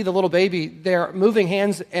and you see the little baby there moving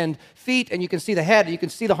hands and feet, and you can see the head, and you can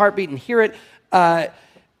see the heartbeat and hear it.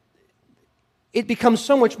 It becomes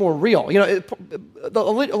so much more real. You know, a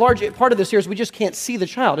large part of this here is we just can't see the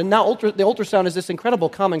child. And now the ultrasound is this incredible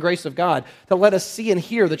common grace of God to let us see and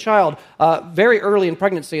hear the child very early in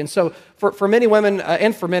pregnancy. And so for many women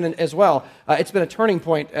and for men as well, it's been a turning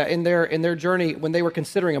point in their journey when they were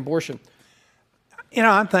considering abortion. You know,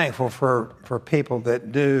 I'm thankful for people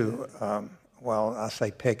that do, I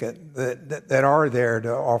say picket, that are there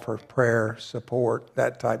to offer prayer, support,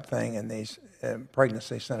 that type thing in these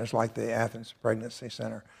pregnancy centers like the Athens Pregnancy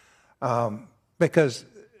Center. Because,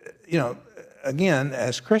 you know, again,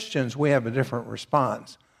 as Christians, we have a different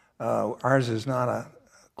response. Ours is not a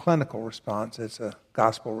clinical response, it's a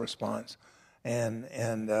gospel response. And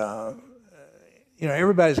you know,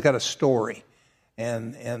 everybody's got a story.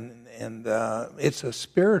 And it's a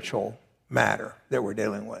spiritual matter that we're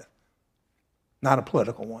dealing with, not a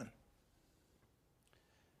political one.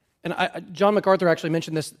 And John MacArthur actually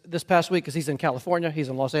mentioned this past week because he's in California, he's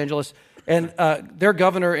in Los Angeles, and their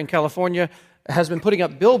governor in California has been putting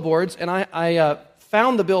up billboards, and I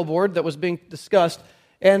found the billboard that was being discussed,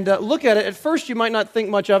 and look at it. At first, you might not think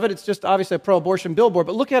much of it. It's just obviously a pro-abortion billboard,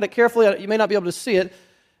 but look at it carefully. You may not be able to see it.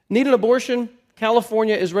 Need an abortion?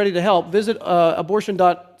 California is ready to help. Visit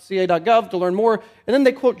abortion.ca.gov to learn more. And then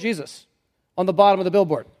they quote Jesus on the bottom of the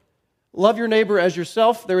billboard. Love your neighbor as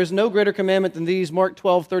yourself. There is no greater commandment than these. Mark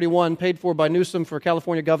 12:31, paid for by Newsom for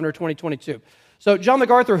California governor 2022. So John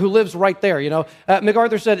MacArthur, who lives right there,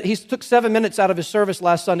 MacArthur said he took 7 minutes out of his service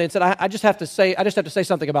last Sunday and said, I just have to say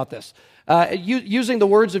something about this. Using the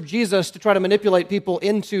words of Jesus to try to manipulate people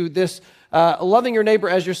into this loving your neighbor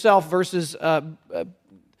as yourself versus,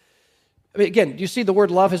 again, do you see the word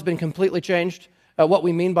love has been completely changed? What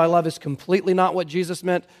we mean by love is completely not what Jesus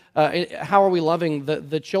meant. How are we loving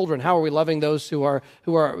the children? How are we loving those who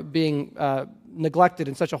are being neglected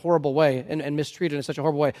in such a horrible way and mistreated in such a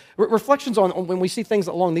horrible way? Reflections on when we see things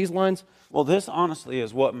along these lines? Well, this honestly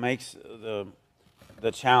is what makes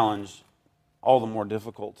the challenge all the more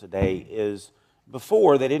difficult today. Is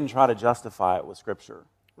before they didn't try to justify it with Scripture,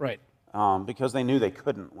 right? Because they knew they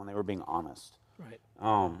couldn't when they were being honest, right?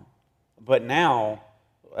 But now,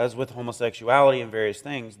 as with homosexuality and various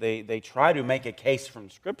things, they try to make a case from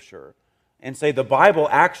Scripture and say the Bible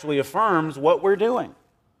actually affirms what we're doing.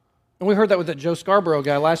 And we heard that with the Joe Scarborough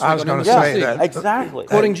guy last week. I was going to say that. Exactly.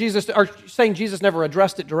 Quoting Jesus, or saying Jesus never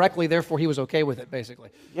addressed it directly, therefore he was okay with it, basically.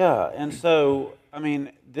 Yeah, and so,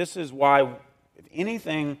 this is why, if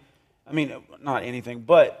anything, not anything,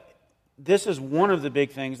 but this is one of the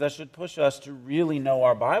big things that should push us to really know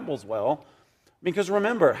our Bibles well. Because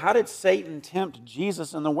remember, how did Satan tempt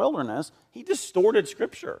Jesus in the wilderness? He distorted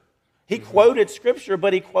Scripture. He quoted Scripture,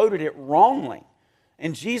 but he quoted it wrongly.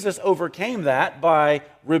 And Jesus overcame that by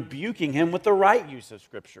rebuking him with the right use of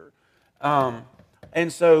Scripture.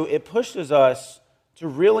 And so it pushes us to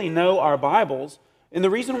really know our Bibles. And the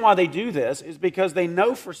reason why they do this is because they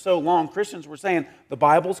know for so long Christians were saying, the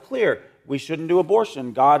Bible's clear. We shouldn't do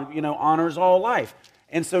abortion. God, honors all life.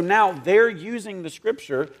 And so now they're using the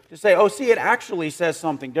Scripture to say, it actually says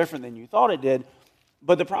something different than you thought it did.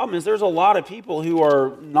 But the problem is there's a lot of people who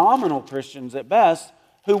are nominal Christians at best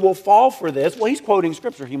who will fall for this. Well, he's quoting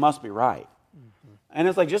Scripture. He must be right. Mm-hmm. And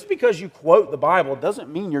it's like, just because you quote the Bible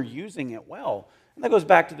doesn't mean you're using it well. And that goes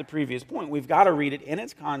back to the previous point. We've got to read it in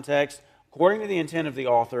its context, according to the intent of the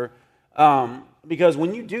author, because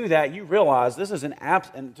when you do that, you realize this is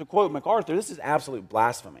and to quote MacArthur, this is absolute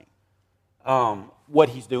blasphemy, what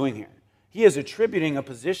he's doing here. He is attributing a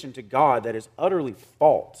position to God that is utterly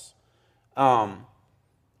false.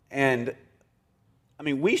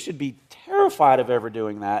 We should be terrified of ever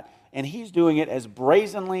doing that, and he's doing it as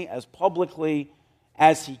brazenly, as publicly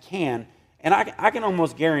as he can. And I can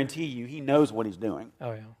almost guarantee you he knows what he's doing.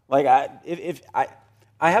 Oh, yeah. Like,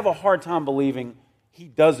 I have a hard time believing he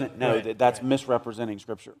doesn't know that's misrepresenting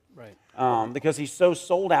Scripture. Right. Because he's so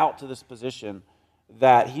sold out to this position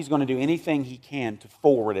that he's going to do anything he can to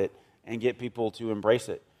forward it and get people to embrace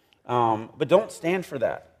it. But don't stand for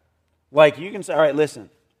that. Like, you can say, all right, listen,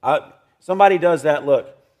 somebody does that,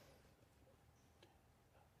 look,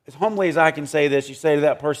 as humbly as I can say this, you say to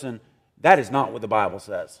that person, that is not what the Bible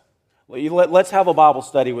says. Let's have a Bible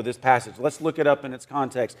study with this passage. Let's look it up in its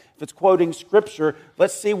context. If it's quoting Scripture,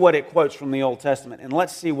 let's see what it quotes from the Old Testament, and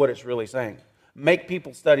let's see what it's really saying. Make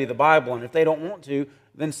people study the Bible, and if they don't want to,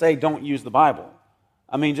 then say don't use the Bible.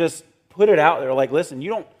 Just put it out there. Like, listen,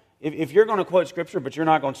 if you're going to quote Scripture, but you're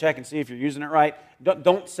not going to check and see if you're using it right,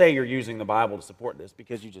 don't say you're using the Bible to support this,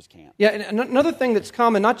 because you just can't. Yeah, and another thing that's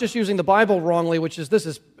common, not just using the Bible wrongly, this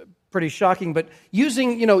is pretty shocking, but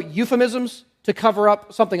using, euphemisms to cover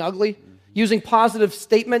up something ugly, using positive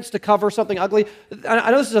statements to cover something ugly.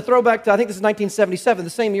 I know this is a throwback to, I think this is 1977,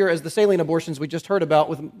 the same year as the saline abortions we just heard about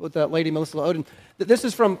with that lady, Melissa Loden. This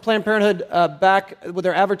is from Planned Parenthood back with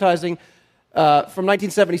their advertising from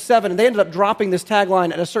 1977, and they ended up dropping this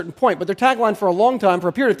tagline at a certain point. But their tagline for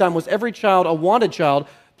a period of time, was every child a wanted child,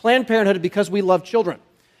 Planned Parenthood because we love children.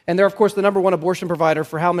 And they're, of course, the number one abortion provider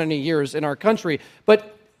for how many years in our country.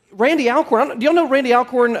 But Randy Alcorn, do you know Randy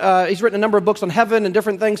Alcorn? He's written a number of books on heaven and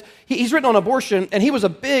different things. He's written on abortion, and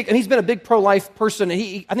he's been a big pro-life person. I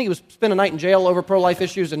think he spent a night in jail over pro-life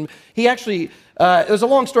issues, and he actually, there's a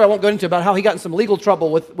long story I won't go into about how he got in some legal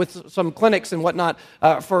trouble with some clinics and whatnot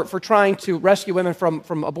for trying to rescue women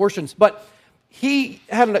from abortions. But he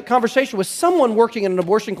had a conversation with someone working in an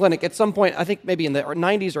abortion clinic at some point, I think maybe in the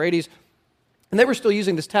 90s or 80s, and they were still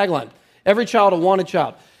using this tagline, every child a wanted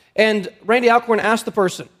child. And Randy Alcorn asked the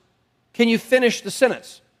person, can you finish the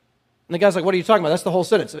sentence? And the guy's like, what are you talking about? That's the whole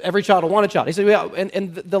sentence. Every child a wanted child. He said, yeah,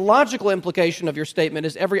 and the logical implication of your statement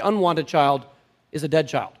is every unwanted child is a dead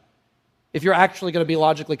child, if you're actually going to be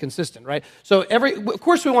logically consistent, right? So of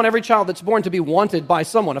course we want every child that's born to be wanted by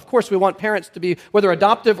someone. Of course we want parents to be, whether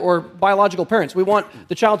adoptive or biological parents, we want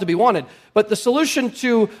the child to be wanted. But the solution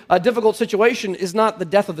to a difficult situation is not the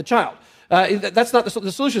death of the child. That's not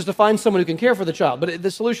the solution is to find someone who can care for the child, but the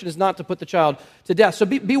solution is not to put the child to death. So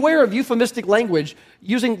beware of euphemistic language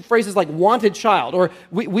using phrases like wanted child or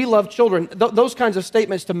we love children, those kinds of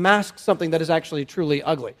statements to mask something that is actually truly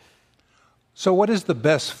ugly. So what is the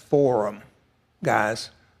best forum, guys,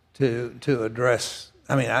 to address?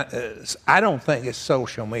 I mean, I don't think it's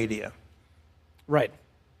social media. Right.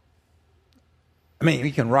 I mean,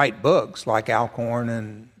 you can write books like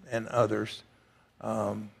Alcorn and others.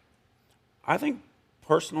 I think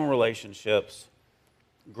personal relationships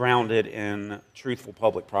grounded in truthful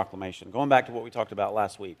public proclamation. Going back to what we talked about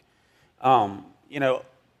last week,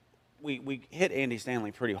 we hit Andy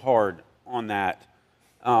Stanley pretty hard on that.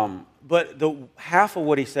 But the half of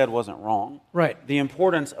what he said wasn't wrong. Right. The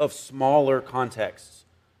importance of smaller contexts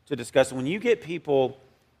to discuss. When you get people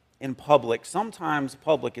in public, sometimes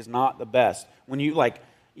public is not the best. When you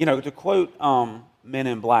to quote Men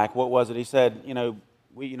in Black, what was it? He said,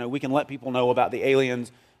 we can let people know about the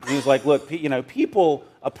aliens. And he was like, look, people,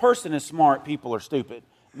 a person is smart, people are stupid.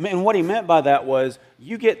 And what he meant by that was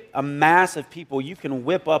you get a mass of people, you can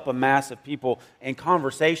whip up a mass of people, and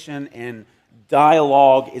conversation and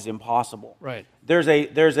dialogue is impossible. Right. There's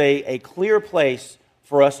a clear place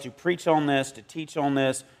for us to preach on this, to teach on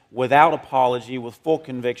this without apology, with full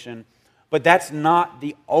conviction. But that's not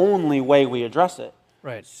the only way we address it.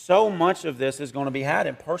 Right. So much of this is going to be had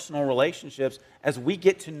in personal relationships as we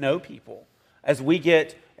get to know people, as we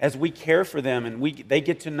care for them, and they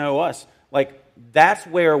get to know us. Like, that's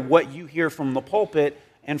where what you hear from the pulpit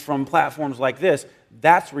and from platforms like this,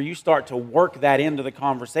 that's where you start to work that into the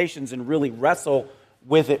conversations and really wrestle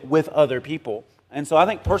with it with other people. And so I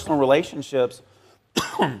think personal relationships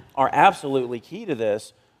are absolutely key to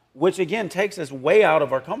this, which again takes us way out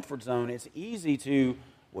of our comfort zone. It's easy to,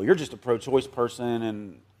 well, you're just a pro-choice person,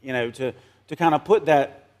 and to kind of put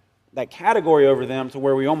that category over them to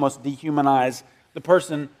where we almost dehumanize the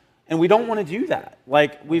person, and we don't want to do that.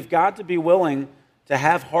 Like, we've got to be willing to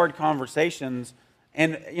have hard conversations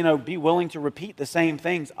and be willing to repeat the same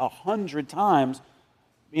things 100 times,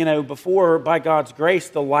 before, by God's grace,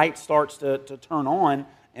 the light starts to turn on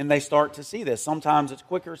and they start to see this. Sometimes it's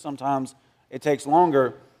quicker, sometimes it takes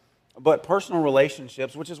longer. But personal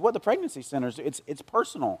relationships, which is what the pregnancy centers do, it's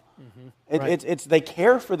personal. Mm-hmm. Right. It's they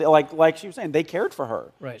care for like she was saying, they cared for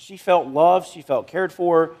her. Right. She felt loved, she felt cared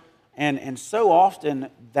for, and so often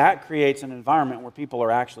that creates an environment where people are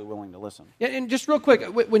actually willing to listen. Yeah, and just real quick,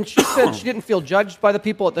 when she said she didn't feel judged by the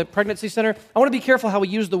people at the pregnancy center, I want to be careful how we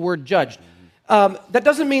use the word judged. That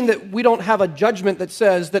doesn't mean that we don't have a judgment that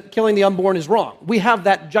says that killing the unborn is wrong. We have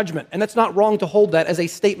that judgment, and that's not wrong to hold that as a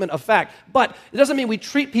statement of fact. But it doesn't mean we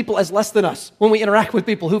treat people as less than us when we interact with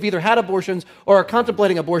people who've either had abortions or are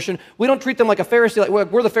contemplating abortion. We don't treat them like a Pharisee, like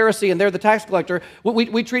we're the Pharisee and they're the tax collector.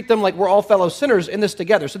 We treat them like we're all fellow sinners in this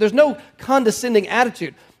together. So there's no condescending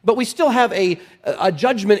attitude. But we still have a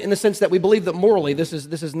judgment in the sense that we believe that morally this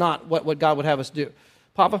is not what God would have us do.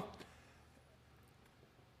 Papa?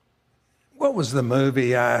 What was the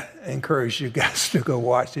movie I encouraged you guys to go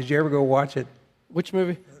watch? Did you ever go watch it? Which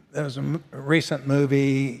movie? There was a recent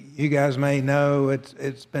movie you guys may know.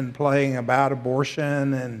 It's been playing about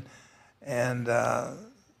abortion and I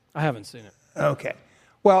haven't seen it. Okay.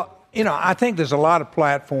 Well, I think there's a lot of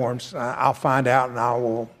platforms. I'll find out and I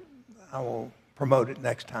will promote it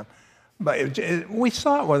next time. But we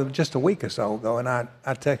saw it just a week or so ago, and I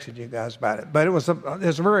texted you guys about it. But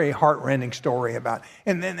there's a very heart-rending story about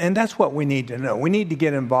it. And that's what we need to know. We need to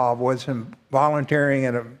get involved with some volunteering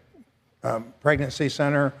at a pregnancy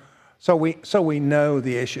center, so we know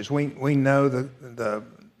the issues. We know the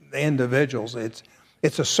individuals.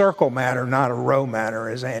 It's a circle matter, not a row matter,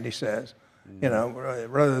 as Andy says.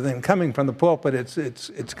 Rather than coming from the pulpit,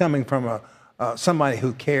 it's coming from somebody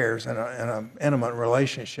who cares in an intimate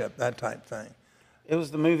relationship, that type thing. It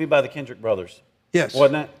was the movie by the Kendrick brothers. Yes.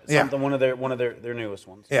 Wasn't it? Yeah. Something, one of their newest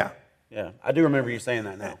ones. Yeah. Yeah. I do remember you saying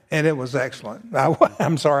that now. And it was excellent.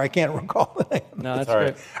 I'm sorry, I can't recall the name. No, that's all great.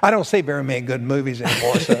 right. I don't see very many good movies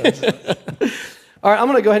anymore. So All right, I'm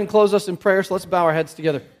going to go ahead and close us in prayer, so let's bow our heads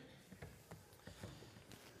together.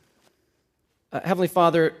 Heavenly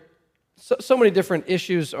Father, so many different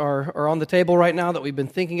issues are on the table right now that we've been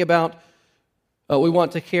thinking about. We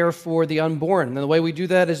want to care for the unborn, and the way we do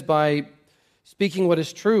that is by speaking what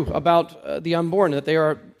is true about the unborn, that they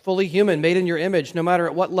are fully human, made in your image. No matter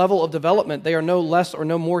at what level of development, they are no less or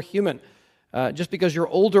no more human. Just because you're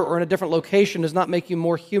older or in a different location does not make you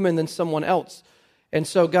more human than someone else. And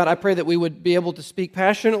so, God, I pray that we would be able to speak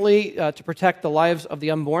passionately to protect the lives of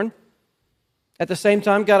the unborn. At the same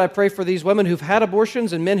time, God, I pray for these women who've had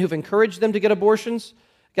abortions and men who've encouraged them to get abortions.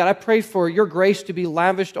 God, I pray for your grace to be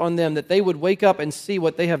lavished on them, that they would wake up and see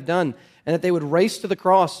what they have done, and that they would race to the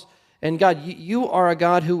cross. And God, you are a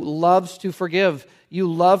God who loves to forgive.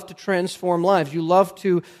 You love to transform lives. You love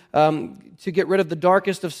to get rid of the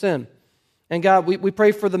darkest of sin. And God, we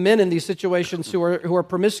pray for the men in these situations who are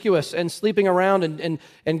promiscuous and sleeping around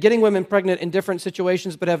and getting women pregnant in different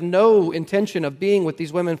situations, but have no intention of being with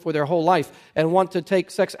these women for their whole life and want to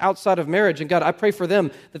take sex outside of marriage. And God, I pray for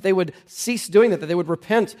them that they would cease doing that they would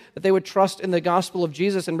repent, that they would trust in the gospel of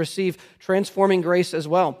Jesus and receive transforming grace as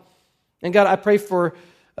well. And God, I pray for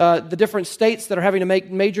the different states that are having to make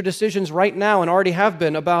major decisions right now and already have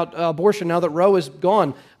been about abortion now that Roe is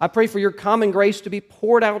gone. I pray for your common grace to be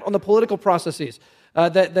poured out on the political processes,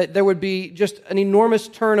 that there would be just an enormous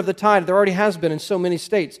turn of the tide. There already has been in so many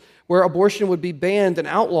states where abortion would be banned and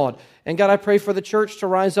outlawed. And God, I pray for the church to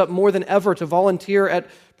rise up more than ever to volunteer at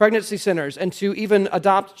pregnancy centers and to even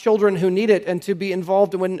adopt children who need it and to be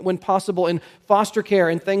involved when possible in foster care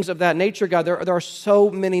and things of that nature. God, there are so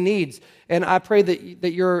many needs. And I pray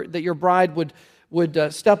that your bride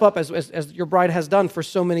would step up as your bride has done for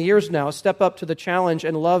so many years now, step up to the challenge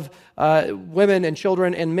and love women and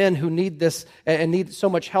children and men who need this and need so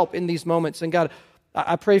much help in these moments. And God,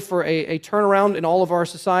 I pray for a turnaround in all of our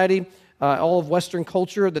society, all of Western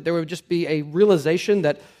culture, that there would just be a realization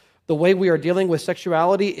that the way we are dealing with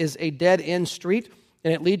sexuality is a dead-end street,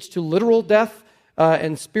 and it leads to literal death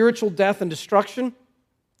and spiritual death and destruction,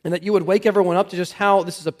 and that you would wake everyone up to just how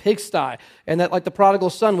this is a pigsty, and that like the prodigal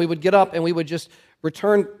son, we would get up and we would just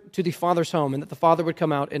return to the Father's home, and that the Father would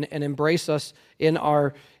come out and embrace us in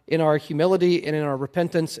our humility and in our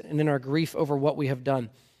repentance and in our grief over what we have done.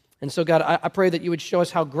 And so, God, I pray that you would show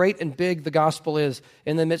us how great and big the gospel is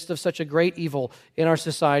in the midst of such a great evil in our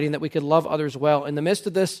society, and that we could love others well in the midst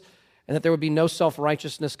of this, and that there would be no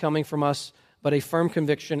self-righteousness coming from us, but a firm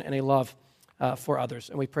conviction and a love for others.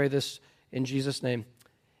 And we pray this in Jesus' name.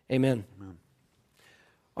 Amen. Amen.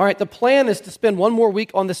 All right, the plan is to spend one more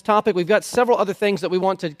week on this topic. We've got several other things that we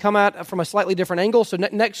want to come at from a slightly different angle. So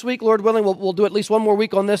next week, Lord willing, we'll do at least one more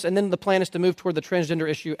week on this, and then the plan is to move toward the transgender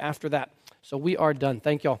issue after that. So we are done.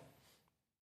 Thank y'all.